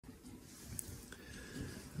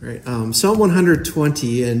Right, Psalm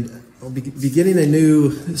 120, and I'll be beginning a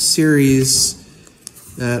new series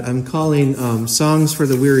that I'm calling Songs for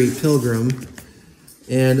the Weary Pilgrim.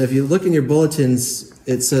 And if you look in your bulletins,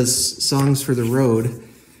 it says Songs for the Road.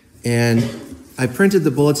 And I printed the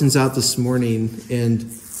bulletins out this morning, and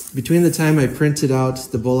between the time I printed out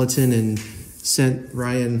the bulletin and sent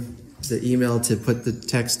Ryan the email to put the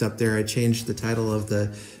text up there, I changed the title of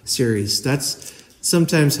the series. That's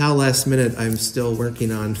sometimes how last minute I'm still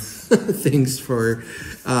working on things for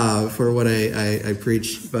what I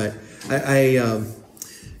preach, but I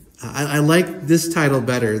like this title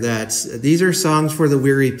better. That these are songs for the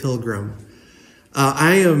weary pilgrim.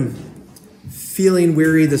 I am feeling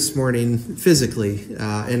weary this morning physically,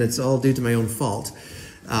 and it's all due to my own fault.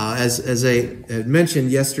 As I had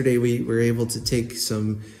mentioned yesterday, we were able to take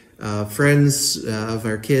some friends of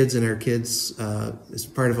our kids and our kids as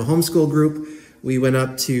part of a homeschool group. We went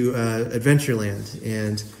up to Adventureland,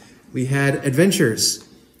 and we had adventures,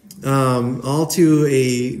 all to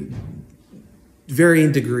a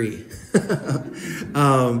varying degree.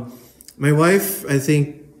 My wife, I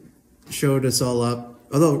think, showed us all up,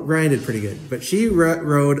 although Ryan did pretty good, but she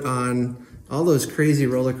rode on all those crazy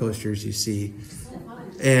roller coasters you see,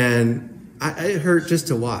 and it hurt just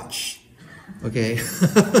to watch, okay?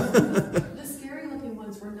 The scary looking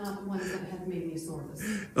ones were not the ones that had made me sore.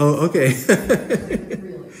 Oh, okay.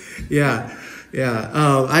 Really? Yeah.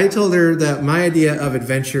 I told her that my idea of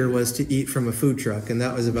adventure was to eat from a food truck, and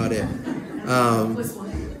that was about it.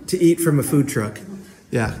 To eat from a food truck.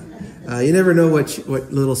 Yeah. You never know what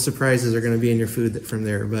little surprises are going to be in your food from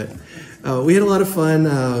there. But we had a lot of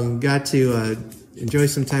fun. Got to enjoy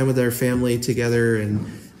some time with our family together, and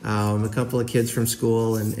a couple of kids from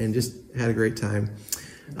school, and just had a great time.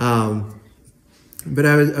 But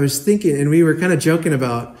I was thinking, and we were kind of joking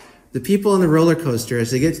about the people on the roller coaster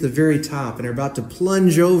as they get to the very top and are about to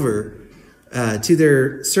plunge over to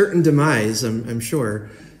their certain demise, I'm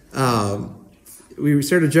sure. We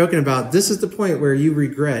started joking about this is the point where you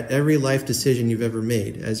regret every life decision you've ever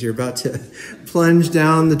made as you're about to plunge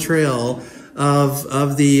down the trail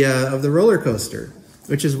of the roller coaster,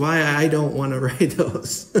 which is why I don't want to ride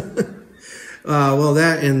those. Well,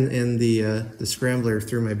 that and the scrambler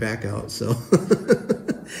threw my back out. So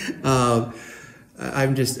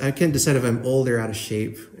I can't decide if I'm old or out of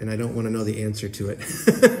shape, and I don't want to know the answer to it.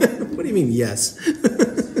 What do you mean, yes?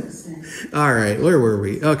 All right, where were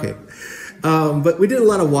we? Okay. But we did a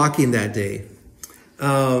lot of walking that day.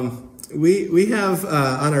 We have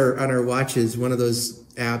on our watches one of those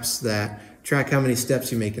apps that track how many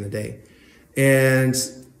steps you make in a day, and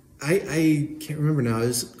I can't remember now. It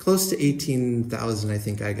was close to 18,000, I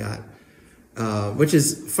think I got, which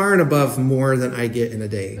is far and above more than I get in a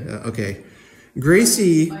day. Okay,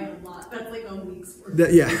 Gracie. By a lot. That's like a week's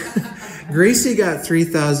worth. Yeah, Gracie got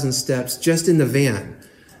 3,000 steps just in the van.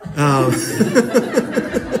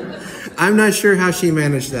 I'm not sure how she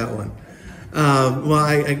managed that one. Well,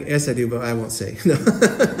 I guess I do, but I won't say. No.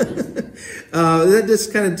 That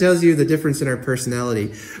just kind of tells you the difference in our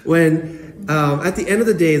personality. When at the end of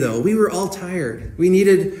the day, though, we were all tired. We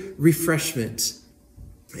needed refreshment.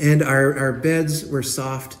 And our beds were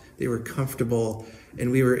soft, they were comfortable,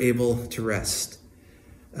 and we were able to rest.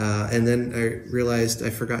 And then I realized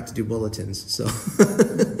I forgot to do bulletins. So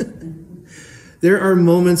there are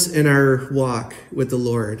moments in our walk with the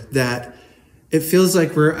Lord that it feels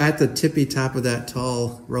like we're at the tippy top of that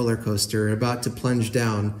tall roller coaster, about to plunge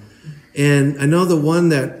down. And I know the one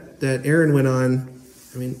that Aaron went on,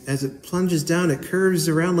 I mean, as it plunges down, it curves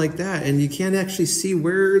around like that, and you can't actually see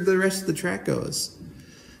where the rest of the track goes.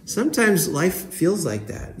 Sometimes life feels like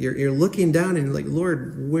that. You're looking down and you're like,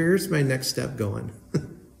 Lord, where's my next step going?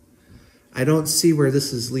 I don't see where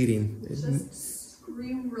this is leading. Just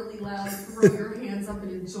scream really loud, throw your hands up,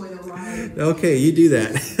 and enjoy the ride. Okay, you do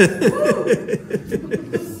that.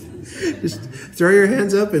 Just throw your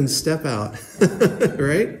hands up and step out,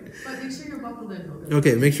 right? But make sure you're buckled in.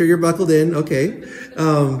 Okay, make sure you're buckled in. Okay.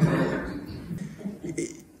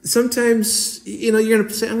 Sometimes, you're going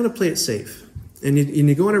to say, I'm going to play it safe. And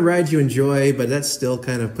you go on a ride you enjoy, but that still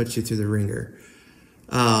kind of puts you through the ringer.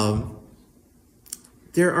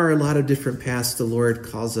 There are a lot of different paths the Lord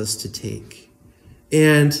calls us to take.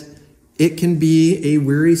 And it can be a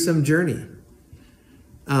wearisome journey.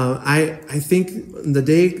 I think the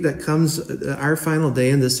day that comes, our final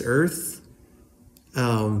day on this earth,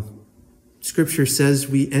 Scripture says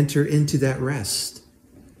we enter into that rest.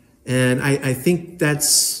 And I think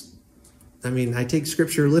I take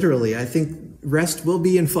Scripture literally. I think rest will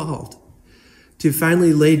be involved. To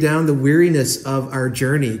finally lay down the weariness of our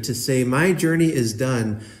journey, to say, my journey is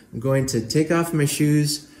done. I'm going to take off my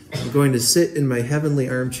shoes. I'm going to sit in my heavenly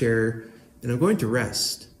armchair, and I'm going to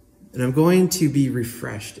rest. And I'm going to be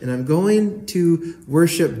refreshed. And I'm going to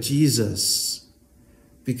worship Jesus,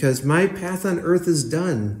 because my path on earth is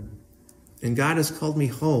done. And God has called me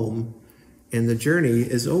home, and the journey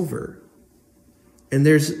is over. And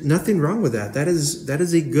there's nothing wrong with that. That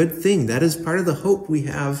is a good thing. That is part of the hope we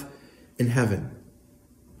have in heaven.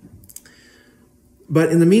 But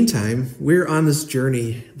in the meantime, we're on this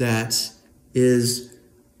journey that is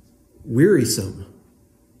wearisome.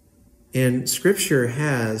 And Scripture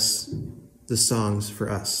has the songs for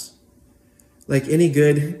us. Like any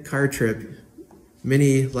good car trip,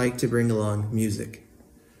 many like to bring along music.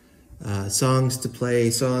 Songs to play,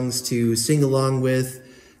 songs to sing along with,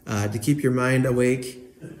 to keep your mind awake.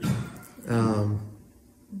 That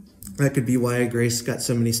could be why Grace got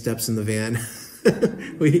so many steps in the van.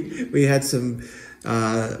 we had some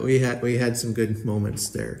good moments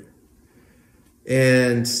there.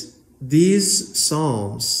 And these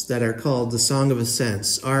psalms that are called the Song of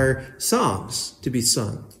Ascents are songs to be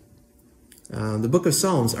sung. The book of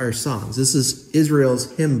Psalms are songs. This is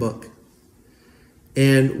Israel's hymn book.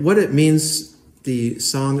 And what it means, the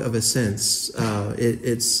Song of Ascents,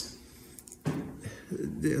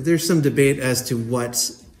 there's some debate as to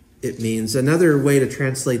what it means. Another way to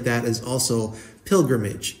translate that is also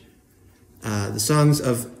pilgrimage. The songs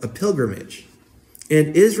of a pilgrimage.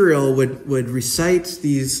 And Israel would recite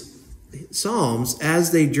these psalms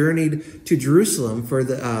as they journeyed to Jerusalem for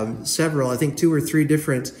the several, I think 2 or 3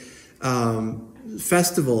 different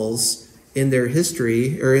festivals in their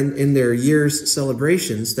history, or in their year's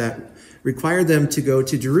celebrations, that required them to go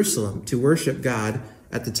to Jerusalem to worship God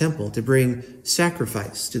at the temple, to bring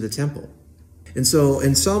sacrifice to the temple. And so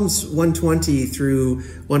in Psalms 120 through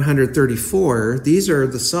 134, these are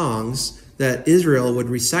the songs that Israel would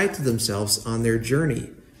recite to themselves on their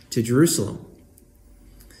journey to Jerusalem.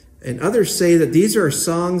 And others say that these are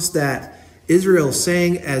songs that Israel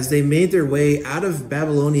sang as they made their way out of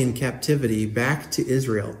Babylonian captivity back to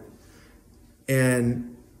Israel.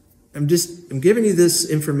 And I'm giving you this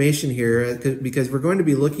information here because we're going to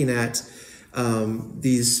be looking at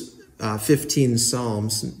these 15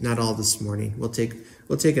 Psalms, not all this morning. We'll take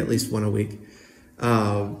at least one a week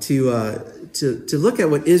to look at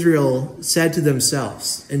what Israel said to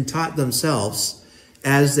themselves and taught themselves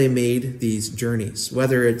as they made these journeys,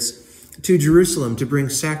 whether it's to Jerusalem to bring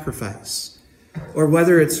sacrifice, or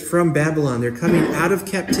whether it's from Babylon. They're coming out of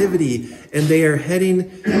captivity and they are heading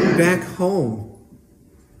back home.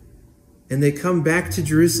 And they come back to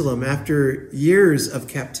Jerusalem after years of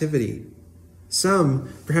captivity. Some,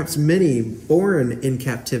 perhaps many, born in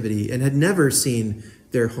captivity and had never seen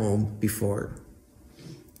their home before.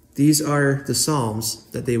 These are the psalms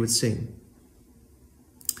that they would sing.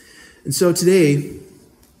 And so today,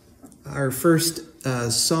 our first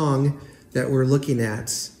song that we're looking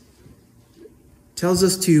at tells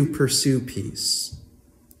us to pursue peace.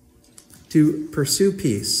 To pursue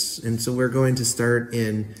peace. And so we're going to start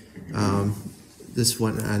in this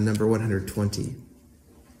one, number 120.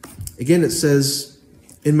 Again, it says,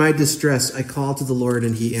 "In my distress, I called to the Lord,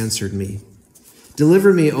 and he answered me.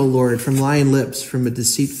 Deliver me, O Lord, from lying lips, from a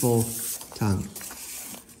deceitful tongue."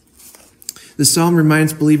 The psalm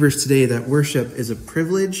reminds believers today that worship is a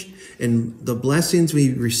privilege, and the blessings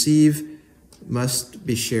we receive must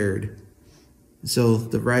be shared. So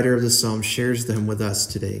the writer of the psalm shares them with us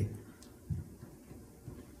today.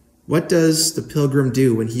 What does the pilgrim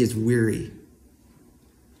do when he is weary?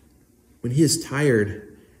 When he is tired,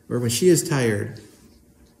 or when she is tired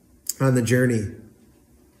on the journey,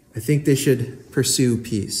 I think they should pursue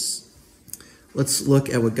peace. Let's look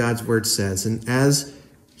at what God's word says. And as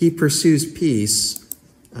he pursues peace,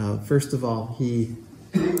 first of all, there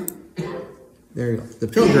you go.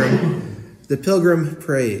 The pilgrim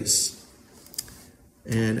prays.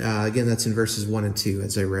 And again, that's in verses 1 and 2,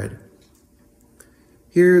 as I read.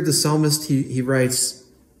 Here, the psalmist, he writes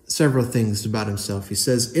several things about himself. He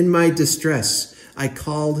says, "In my distress, I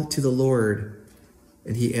called to the Lord,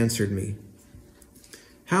 and he answered me."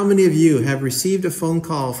 How many of you have received a phone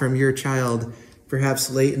call from your child, perhaps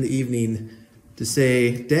late in the evening, to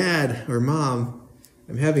say, "Dad or Mom,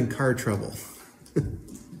 I'm having car trouble.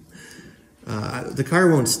 The car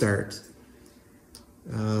won't start.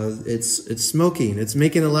 It's smoking. It's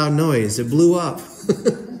making a loud noise. It blew up."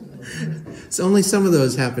 It's only some of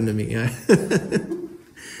those happen to me.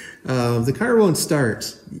 The car won't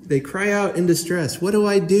start. They cry out in distress. What do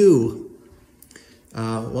I do?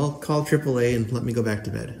 Well, call AAA and let me go back to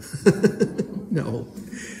bed. No,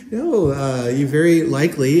 you very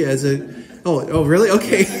likely oh, really?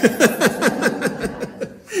 Okay.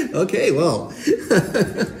 Okay, well,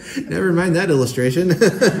 Never mind that illustration.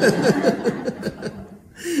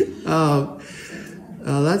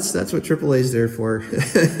 That's what AAA is there for.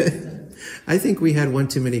 I think we had one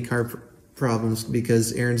too many car problems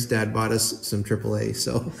because Aaron's dad bought us some AAA,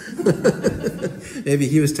 so maybe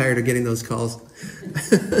he was tired of getting those calls.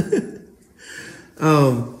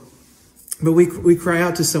 But we cry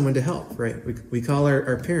out to someone to help, right? We call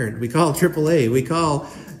our parent, we call AAA, we call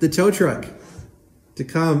the tow truck to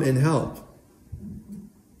come and help.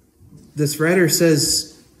 This writer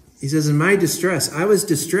says, he says, in my distress, I was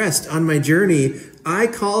distressed on my journey. I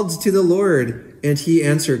called to the Lord and he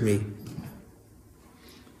answered me. He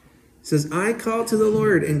says, I called to the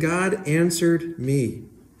Lord and God answered me.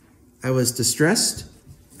 I was distressed.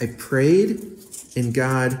 I prayed and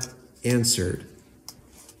God answered.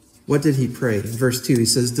 What did he pray? In verse 2, he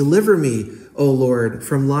says, deliver me, O Lord,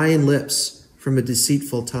 from lying lips, from a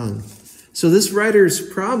deceitful tongue. So this writer's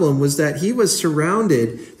problem was that he was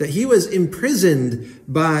surrounded, that he was imprisoned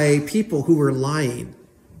by people who were lying,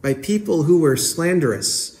 by people who were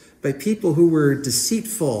slanderous, by people who were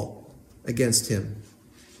deceitful against him.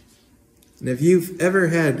 And if you've ever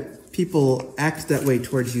had people act that way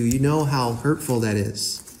towards you, you know how hurtful that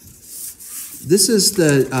is. This is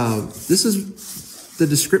the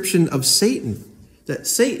description of Satan, that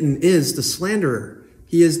Satan is the slanderer.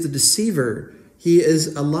 He is the deceiver. He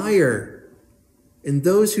is a liar. And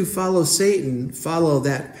those who follow Satan follow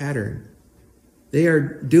that pattern. They are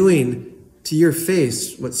doing to your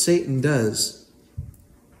face what Satan does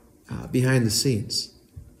behind the scenes.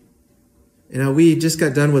 And we just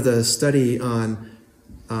got done with a study on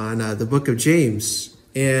the book of James,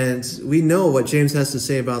 and we know what James has to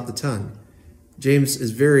say about the tongue. James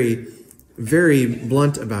is very, very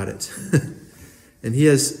blunt about it. And he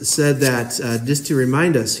has said that, just to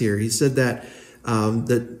remind us here, he said that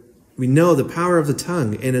we know the power of the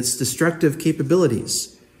tongue and its destructive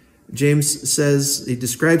capabilities. James says, he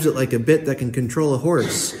describes it like a bit that can control a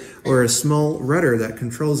horse, or a small rudder that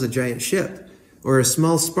controls a giant ship, or a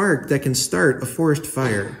small spark that can start a forest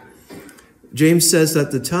fire. James says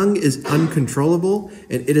that the tongue is uncontrollable,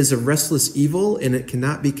 and it is a restless evil, and it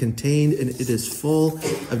cannot be contained, and it is full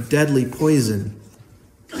of deadly poison.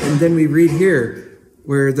 And then we read here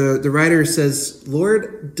where the writer says,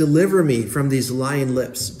 Lord, deliver me from these lying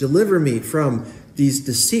lips. Deliver me from these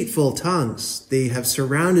deceitful tongues. They have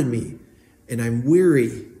surrounded me, and I'm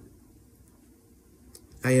weary.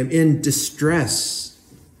 I am in distress.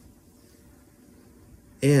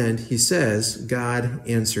 And he says, God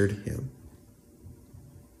answered him.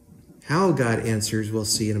 How God answers, we'll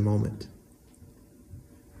see in a moment.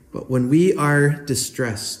 But when we are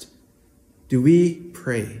distressed, do we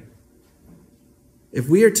pray? If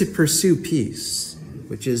we are to pursue peace,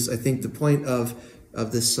 which is, I think, the point of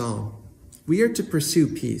this psalm, we are to pursue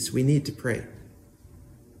peace. We need to pray.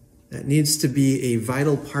 That needs to be a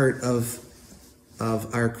vital part of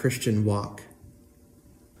our Christian walk.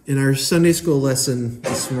 In our Sunday school lesson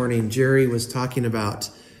this morning, Jerry was talking about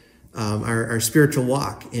our spiritual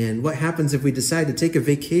walk and what happens if we decide to take a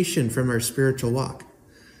vacation from our spiritual walk.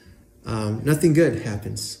 Nothing good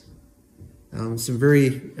happens. Some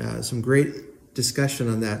great discussion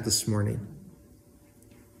on that this morning.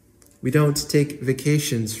 We don't take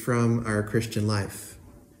vacations from our Christian life.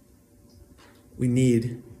 We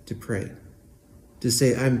need to pray. To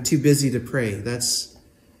say, I'm too busy to pray, that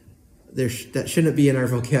shouldn't be in our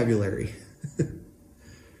vocabulary.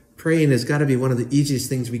 Praying has got to be one of the easiest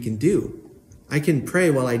things we can do. I can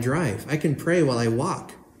pray while I drive. I can pray while I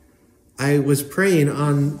walk. I was praying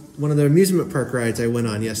on one of the amusement park rides I went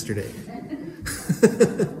on yesterday.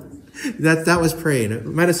 That was praying. It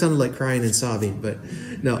might have sounded like crying and sobbing, but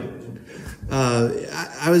no.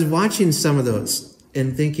 I was watching some of those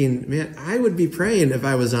and thinking, man, I would be praying if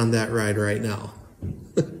I was on that ride right now.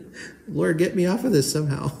 Lord, get me off of this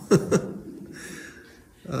somehow. You don't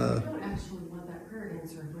actually want that prayer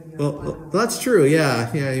answered when you're well, that's true.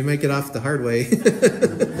 Yeah, you might get off the hard way.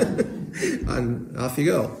 And off you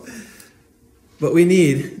go. But we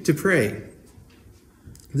need to pray.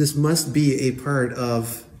 This must be a part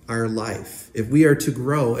of our life. If we are to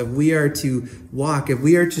grow, if we are to walk, if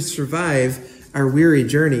we are to survive our weary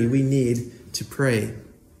journey, we need to pray.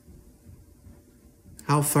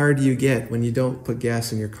 How far do you get when you don't put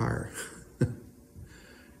gas in your car?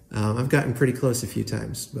 I've gotten pretty close a few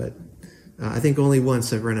times, but I think only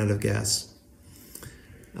once I've run out of gas.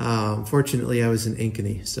 Fortunately, I was in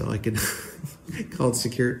Ankeny, so I could call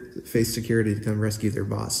face security to come rescue their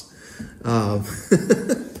boss.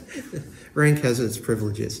 Rank has its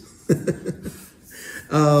privileges.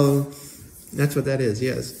 That's what that is,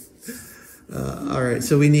 yes. All right,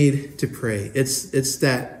 so we need to pray. It's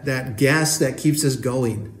that gas that keeps us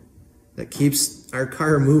going. that keeps our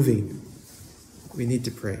car moving, we need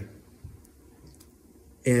to pray.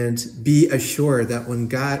 And be assured that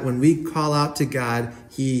when we call out to God,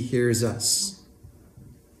 he hears us.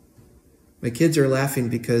 My kids are laughing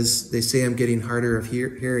because they say I'm getting harder of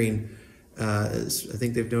hearing. I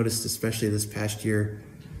think they've noticed, especially this past year.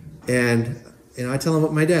 And I tell them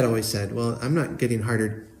what my dad always said. Well, I'm not getting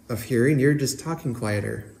harder of hearing. You're just talking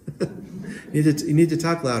quieter. You need to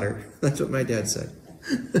talk louder. That's what my dad said.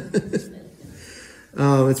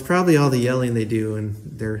 It's probably all the yelling they do and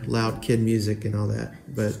their loud kid music and all that.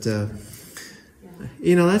 But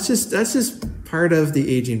that's just part of the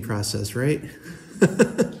aging process, right?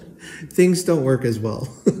 Things don't work as well.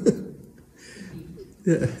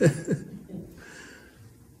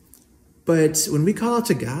 But when we call out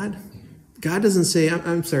to God, God doesn't say,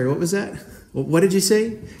 I'm sorry, what was that? What did you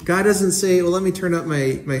say? God doesn't say, well, let me turn up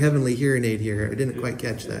my heavenly hearing aid here. I didn't quite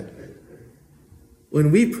catch that. When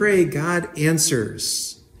we pray, God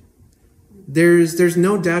answers. There's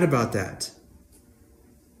no doubt about that.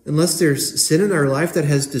 Unless there's sin in our life that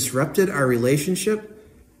has disrupted our relationship,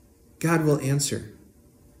 God will answer.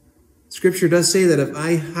 Scripture does say that if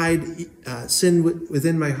I hide sin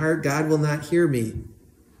within my heart, God will not hear me.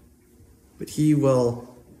 But he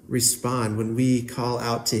will respond when we call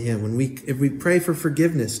out to him. If we pray for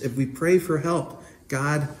forgiveness, if we pray for help,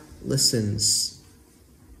 God listens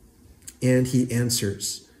and he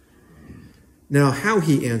answers. Now, how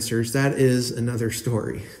he answers, that is another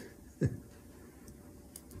story.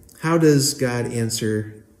 How does God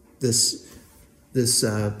answer this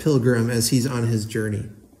pilgrim as he's on his journey?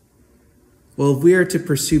 Well, if we are to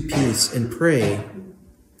pursue peace and pray,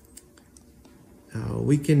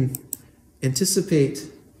 we can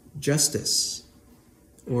anticipate justice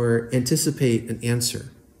or anticipate an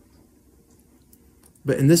answer.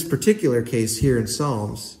 But in this particular case here in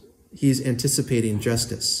Psalms, he's anticipating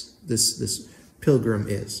justice. This pilgrim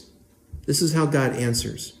is. This is how God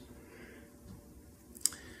answers.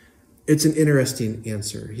 It's an interesting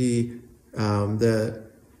answer. The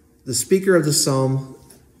speaker of the psalm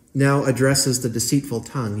now addresses the deceitful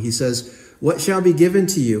tongue. He says, "What shall be given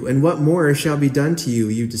to you, and what more shall be done to you,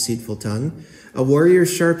 you deceitful tongue? A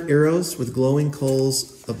warrior's sharp arrows with glowing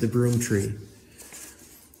coals of the broom tree."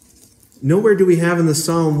 Nowhere do we have in the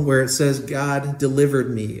psalm where it says, God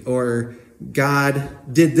delivered me, or God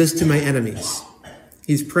did this to my enemies.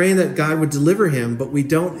 He's praying that God would deliver him, but we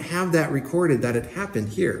don't have that recorded that it happened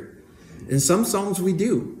here. In some psalms we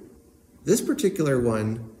do. This particular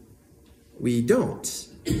one, we don't.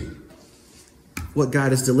 What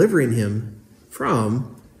God is delivering him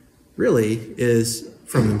from really is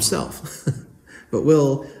from himself. But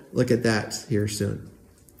we'll look at that here soon.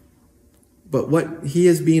 But what he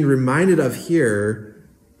is being reminded of here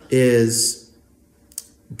is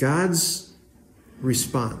God's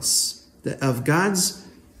response, of God's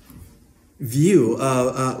view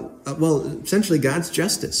of, essentially God's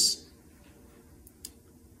justice.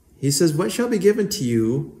 He says, "What shall be given to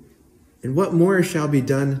you, and what more shall be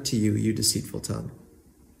done to you, you deceitful tongue?"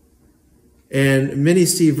 And many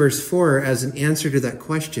see verse 4 as an answer to that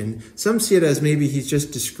question. Some see it as maybe he's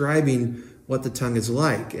just describing what the tongue is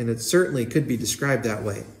like, and it certainly could be described that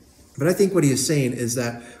way. But I think what he is saying is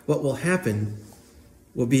that what will happen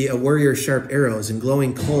will be a warrior's sharp arrows and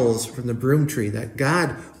glowing coals from the broom tree, that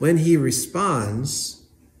God, when he responds,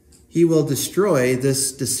 he will destroy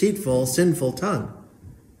this deceitful, sinful tongue.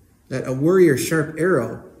 That a warrior's sharp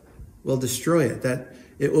arrow will destroy it, that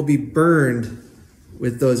it will be burned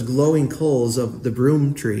with those glowing coals of the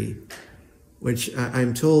broom tree, which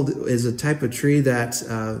I'm told is a type of tree that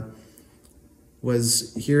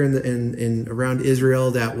was here in around Israel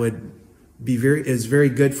that is very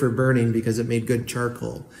good for burning because it made good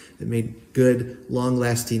charcoal. It made good,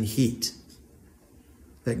 long-lasting heat.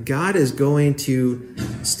 That God is going to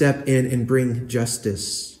step in and bring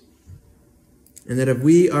justice. And that if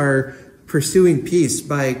we are pursuing peace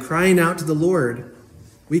by crying out to the Lord,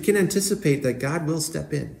 we can anticipate that God will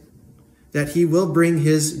step in, that he will bring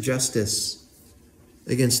his justice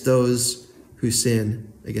against those who sin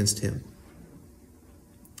against him.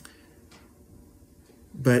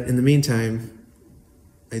 But in the meantime,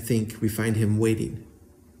 I think we find him waiting.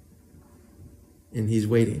 And he's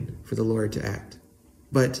waiting for the Lord to act.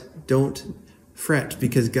 But don't fret,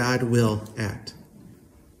 because God will act.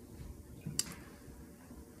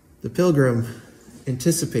 The pilgrim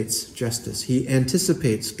anticipates justice. He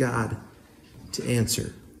anticipates God to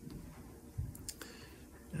answer.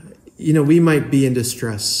 We might be in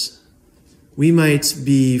distress. We might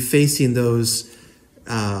be facing those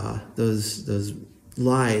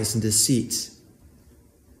lies and deceit.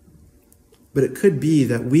 But it could be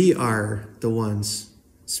that we are the ones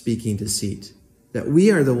speaking deceit, that we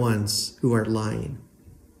are the ones who are lying.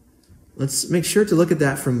 Let's make sure to look at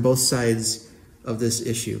that from both sides of this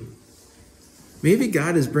issue. Maybe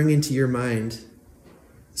God is bringing to your mind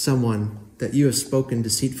someone that you have spoken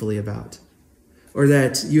deceitfully about, or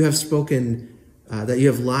that you have spoken, that you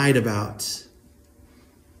have lied about.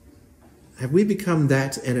 Have we become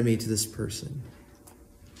that enemy to this person?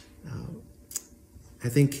 I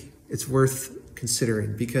think it's worth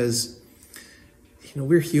considering because,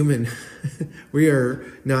 we're human. We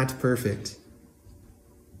are not perfect.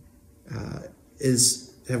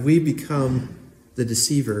 Have we become the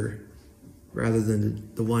deceiver rather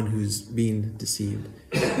than the one who's being deceived?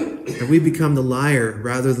 Have we become the liar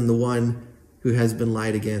rather than the one who has been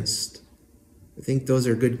lied against? I think those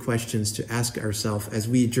are good questions to ask ourselves as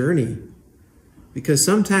we journey, because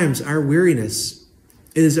sometimes our weariness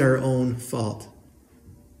is our own fault.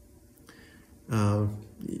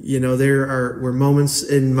 There were moments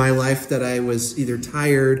in my life that I was either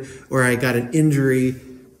tired or I got an injury,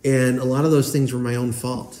 and a lot of those things were my own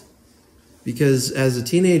fault. Because as a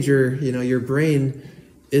teenager, your brain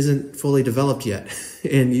isn't fully developed yet.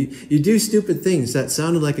 And you do stupid things that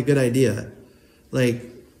sounded like a good idea. Like,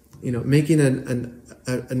 making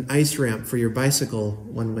an ice ramp for your bicycle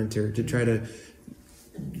one winter to try to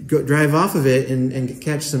drive off of it and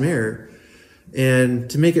catch some air. And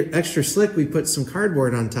to make it extra slick, we put some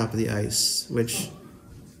cardboard on top of the ice, which,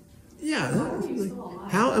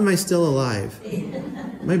 how am I still alive?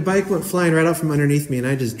 My bike went flying right out from underneath me, and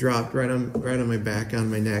I just dropped right on my back, on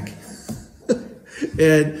my neck.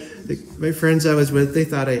 And my friends I was with, they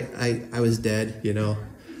thought I was dead,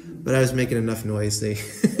 but I was making enough noise. They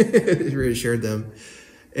reassured them.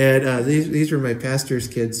 And these were my pastor's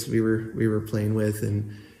kids we were playing with,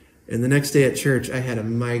 and the next day at church I had a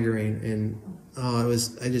migraine, and I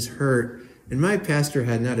just hurt. And my pastor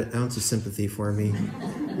had not an ounce of sympathy for me.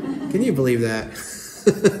 Can you believe that?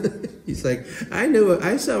 He's like,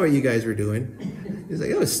 I saw what you guys were doing. He's like,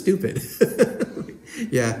 that was stupid.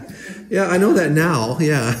 Yeah, I know that now.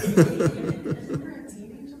 Yeah.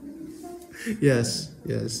 Yes.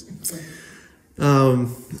 Well,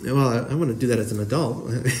 I want to do that as an adult.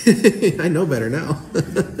 I know better now.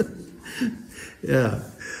 Yeah.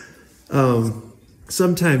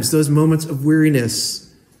 Sometimes those moments of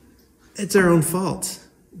weariness, it's our own fault.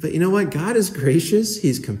 But you know what? God is gracious.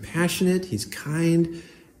 He's compassionate. He's kind.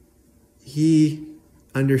 He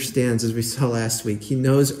understands, as we saw last week. He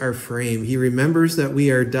knows our frame. He remembers that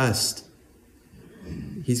we are dust.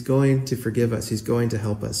 He's going to forgive us. He's going to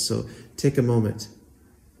help us. So take a moment.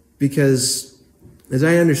 Because as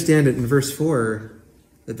I understand it in verse 4,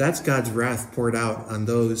 that's God's wrath poured out on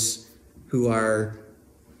those who are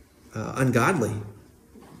ungodly.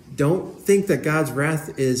 Don't think that God's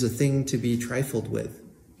wrath is a thing to be trifled with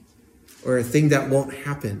or a thing that won't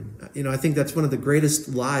happen. I think that's one of the greatest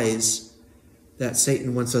lies that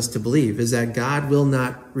Satan wants us to believe, is that God will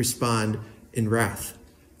not respond in wrath,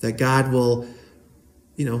 that God will,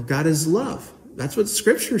 God is love. That's what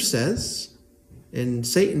Scripture says. And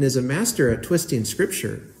Satan is a master at twisting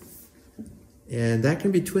Scripture. And that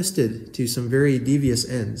can be twisted to some very devious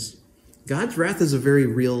ends. God's wrath is a very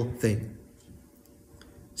real thing.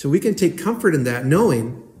 So we can take comfort in that,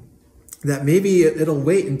 knowing that maybe it'll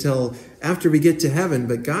wait until after we get to heaven,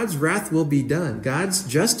 but God's wrath will be done. God's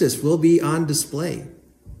justice will be on display.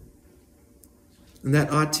 And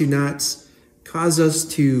that ought to not cause us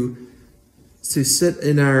to sit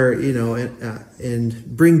in our, and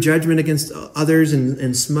bring judgment against others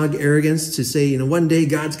and smug arrogance to say, one day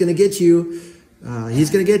God's going to get you. He's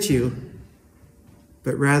going to get you.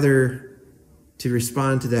 But rather to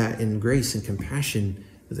respond to that in grace and compassion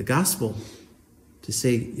with the gospel, to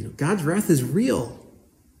say, God's wrath is real.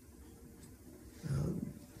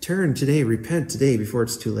 Turn today, repent today before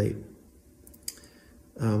it's too late.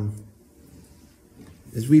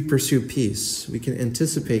 As we pursue peace, we can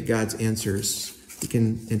anticipate God's answers. We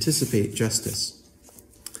can anticipate justice.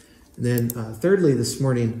 And then thirdly, this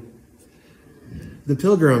morning, the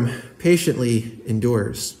pilgrim patiently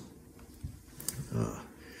endures.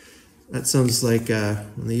 That sounds like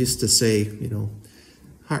when they used to say,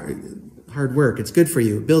 hard work, it's good for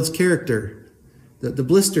you. It builds character. The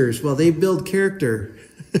blisters, well, they build character.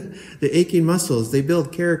 The aching muscles, they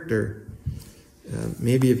build character.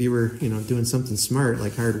 Maybe if you were, doing something smart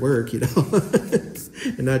like hard work,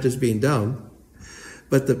 and not just being dumb.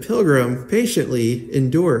 But the pilgrim patiently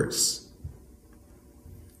endures.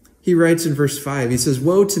 He writes in verse 5, he says,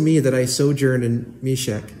 "Woe to me that I sojourn in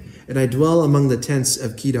Meshech, and I dwell among the tents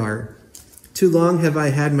of Kedar. Too long have I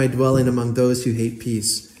had my dwelling among those who hate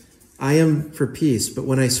peace. I am for peace, but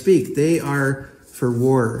when I speak, they are for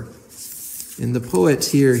war." And the poet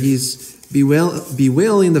here, he's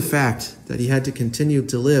bewailing the fact that he had to continue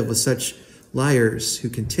to live with such liars who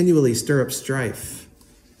continually stir up strife.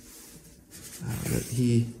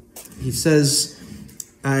 He says,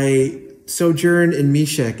 I sojourn in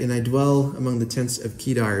Meshech and I dwell among the tents of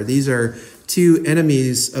Kedar. These are two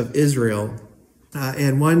enemies of Israel.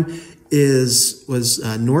 And one was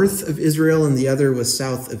north of Israel and the other was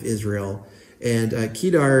south of Israel. And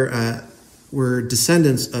Kedar were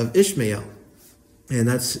descendants of Ishmael. And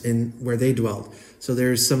that's where they dwelled. So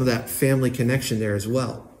there's some of that family connection there as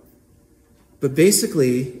well. But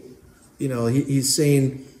basically, he's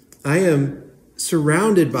saying, I am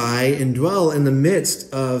surrounded by and dwell in the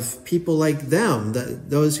midst of people like them,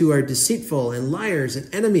 those who are deceitful and liars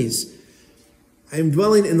and enemies. I am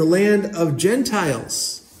dwelling in the land of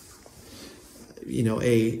Gentiles.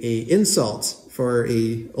 A insult for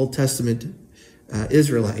a Old Testament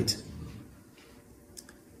Israelite.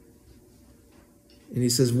 And he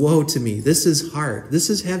says, woe to me. This is hard. This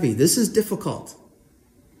is heavy. This is difficult.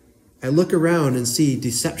 I look around and see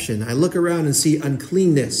deception. I look around and see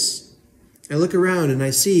uncleanness. I look around and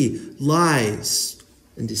I see lies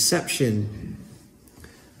and deception.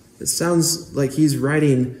 It sounds like he's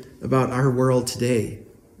writing about our world today.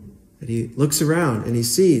 That he looks around and he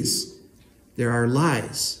sees there are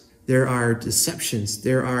lies. There are deceptions.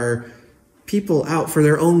 There are people out for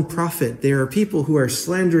their own profit. There are people who are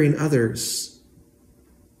slandering others.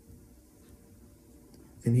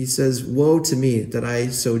 And he says, woe to me that I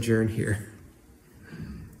sojourn here.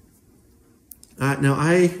 Now,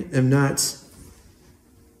 I am not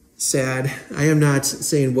sad. I am not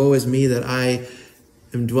saying, woe is me that I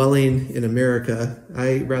am dwelling in America.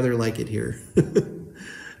 I rather like it here.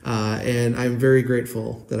 And I'm very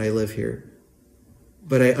grateful that I live here.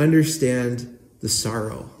 But I understand the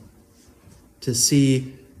sorrow to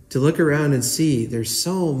look around and see there's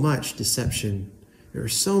so much deception. There are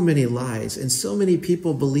so many lies and so many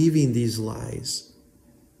people believing these lies.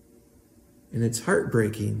 And it's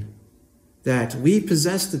heartbreaking that we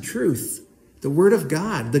possess the truth, the Word of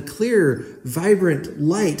God, the clear, vibrant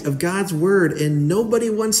light of God's Word, and nobody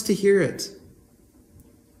wants to hear it.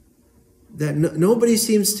 That nobody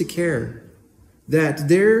seems to care. That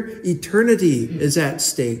their eternity is at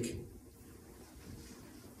stake.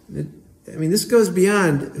 This goes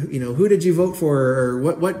beyond, who did you vote for, or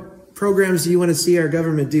what programs do you want to see our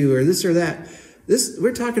government do, or this or that.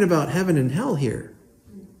 We're talking about heaven and hell here.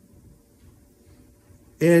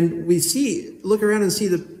 And we look around and see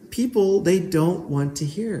the people they don't want to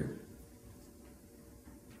hear.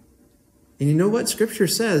 And you know what? Scripture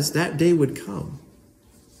says that day would come.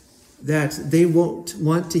 That they won't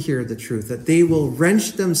want to hear the truth, that they will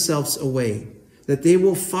wrench themselves away, that they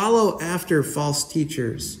will follow after false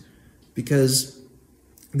teachers because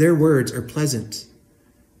their words are pleasant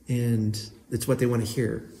and it's what they want to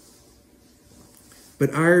hear.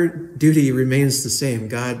 But our duty remains the same.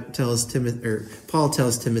 Paul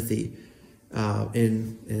tells Timothy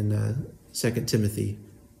in 2 Timothy,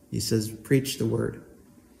 he says, preach the word.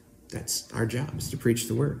 That's our job, is to preach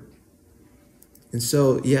the word. And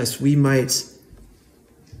so, yes, we might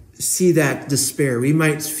see that despair. We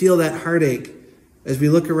might feel that heartache as we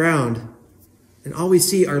look around and all we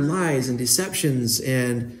see are lies and deceptions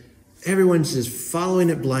and everyone's just following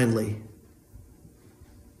it blindly.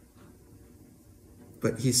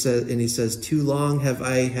 But he says, too long have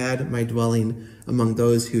I had my dwelling among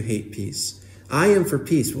those who hate peace. I am for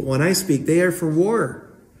peace, but when I speak, they are for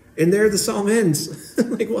war. And there the psalm ends.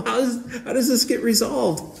 Well, how does this get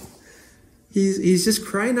resolved? He's just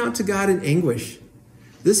crying out to God in anguish.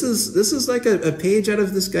 This is like a page out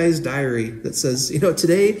of this guy's diary that says,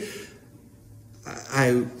 today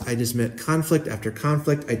I just met conflict after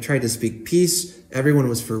conflict. I tried to speak peace. Everyone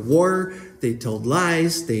was for war. They told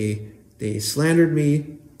lies. They slandered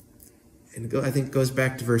me. And I think it goes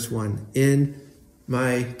back to verse 1. In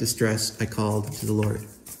my distress, I called to the Lord.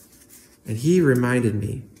 And he reminded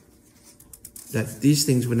me that these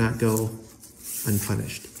things would not go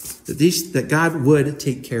unpunished. That God would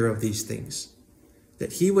take care of these things.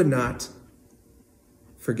 That he would not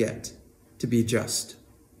forget to be just.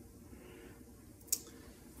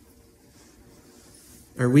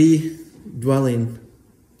 Are we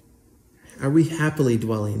happily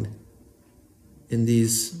dwelling in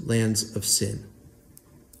these lands of sin?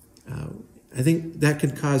 I think that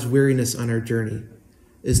could cause weariness on our journey,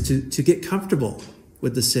 is to get comfortable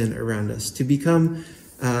with the sin around us, to become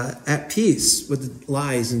at peace with the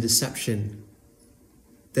lies and deception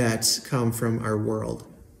that come from our world.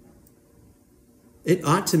 It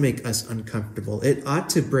ought to make us uncomfortable. It ought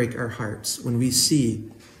to break our hearts when we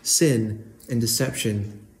see sin and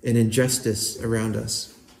deception and injustice around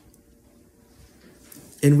us.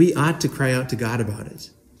 And we ought to cry out to God about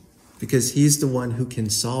it, because he's the one who can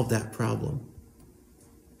solve that problem.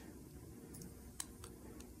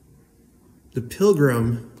 The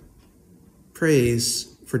pilgrim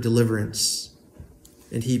prays for deliverance,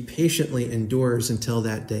 and he patiently endures until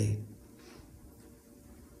that day.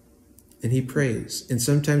 And he prays, and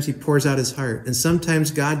sometimes he pours out his heart, and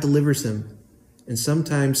sometimes God delivers him, and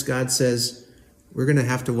sometimes God says, we're going to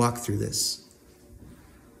have to walk through this.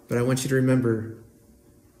 But I want you to remember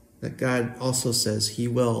that God also says he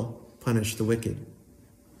will punish the wicked.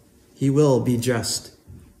 He will be just.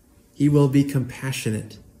 He will be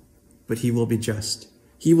compassionate, but he will be just.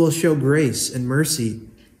 He will show grace and mercy,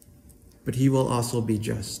 but he will also be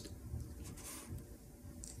just.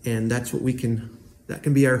 And that's what that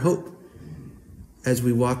can be our hope as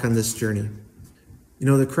we walk on this journey. You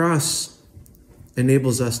know, the cross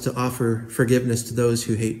enables us to offer forgiveness to those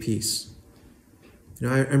who hate peace. You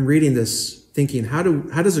know, I'm reading this thinking, how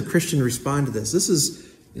does a Christian respond to this? This is,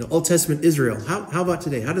 Old Testament Israel. How about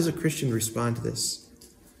today? How does a Christian respond to this?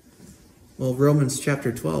 Well, Romans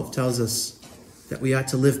chapter 12 tells us that we ought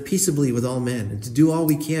to live peaceably with all men and to do all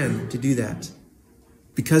we can to do that.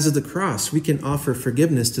 Because of the cross, we can offer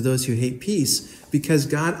forgiveness to those who hate peace, because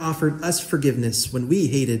God offered us forgiveness when we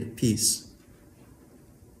hated peace.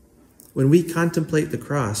 When we contemplate the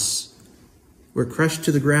cross, we're crushed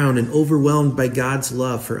to the ground and overwhelmed by God's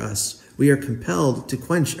love for us. We are compelled to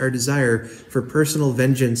quench our desire for personal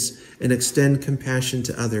vengeance and extend compassion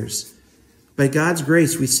to others. By God's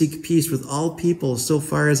grace, we seek peace with all people so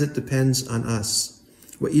far as it depends on us.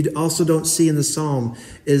 What you also don't see in the psalm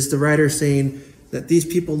is the writer saying that these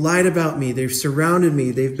people lied about me, they've surrounded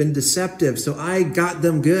me, they've been deceptive, so I got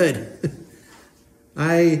them good.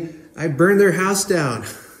 I burned their house down.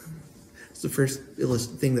 It's the first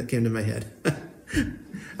thing that came to my head.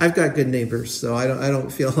 I've got good neighbors, so I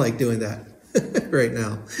don't feel like doing that right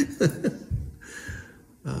now.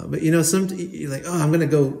 But you're like, I'm going to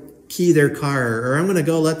go key their car, or I'm going to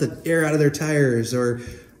go let the air out of their tires, or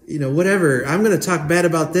whatever. I'm going to talk bad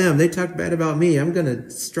about them. They talk bad about me. I'm going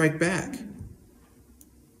to strike back.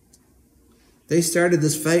 They started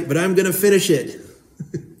this fight, but I'm going to finish it.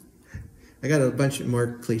 I got a bunch of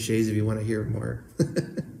more cliches if you want to hear more.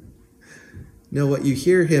 No, what you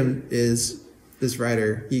hear him is, this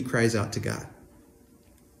writer, he cries out to God.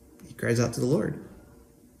 He cries out to the Lord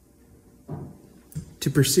to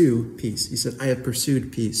pursue peace. He said, I have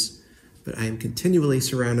pursued peace, but I am continually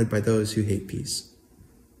surrounded by those who hate peace.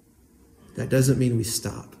 That doesn't mean we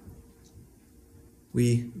stop.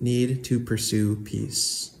 We need to pursue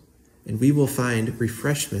peace. And we will find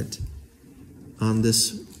refreshment on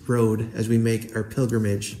this road as we make our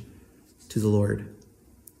pilgrimage to the Lord.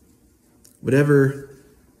 Whatever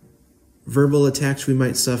verbal attacks we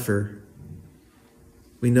might suffer,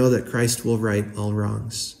 we know that Christ will right all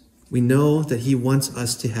wrongs. We know that he wants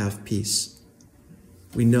us to have peace.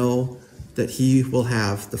 We know that he will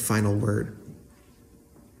have the final word.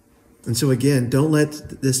 And so again, don't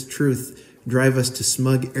let this truth drive us to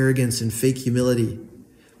smug arrogance and fake humility,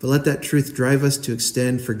 but let that truth drive us to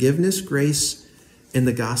extend forgiveness, grace, and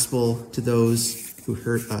the gospel to those who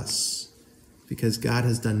hurt us, because God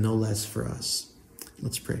has done no less for us.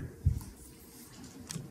 Let's pray.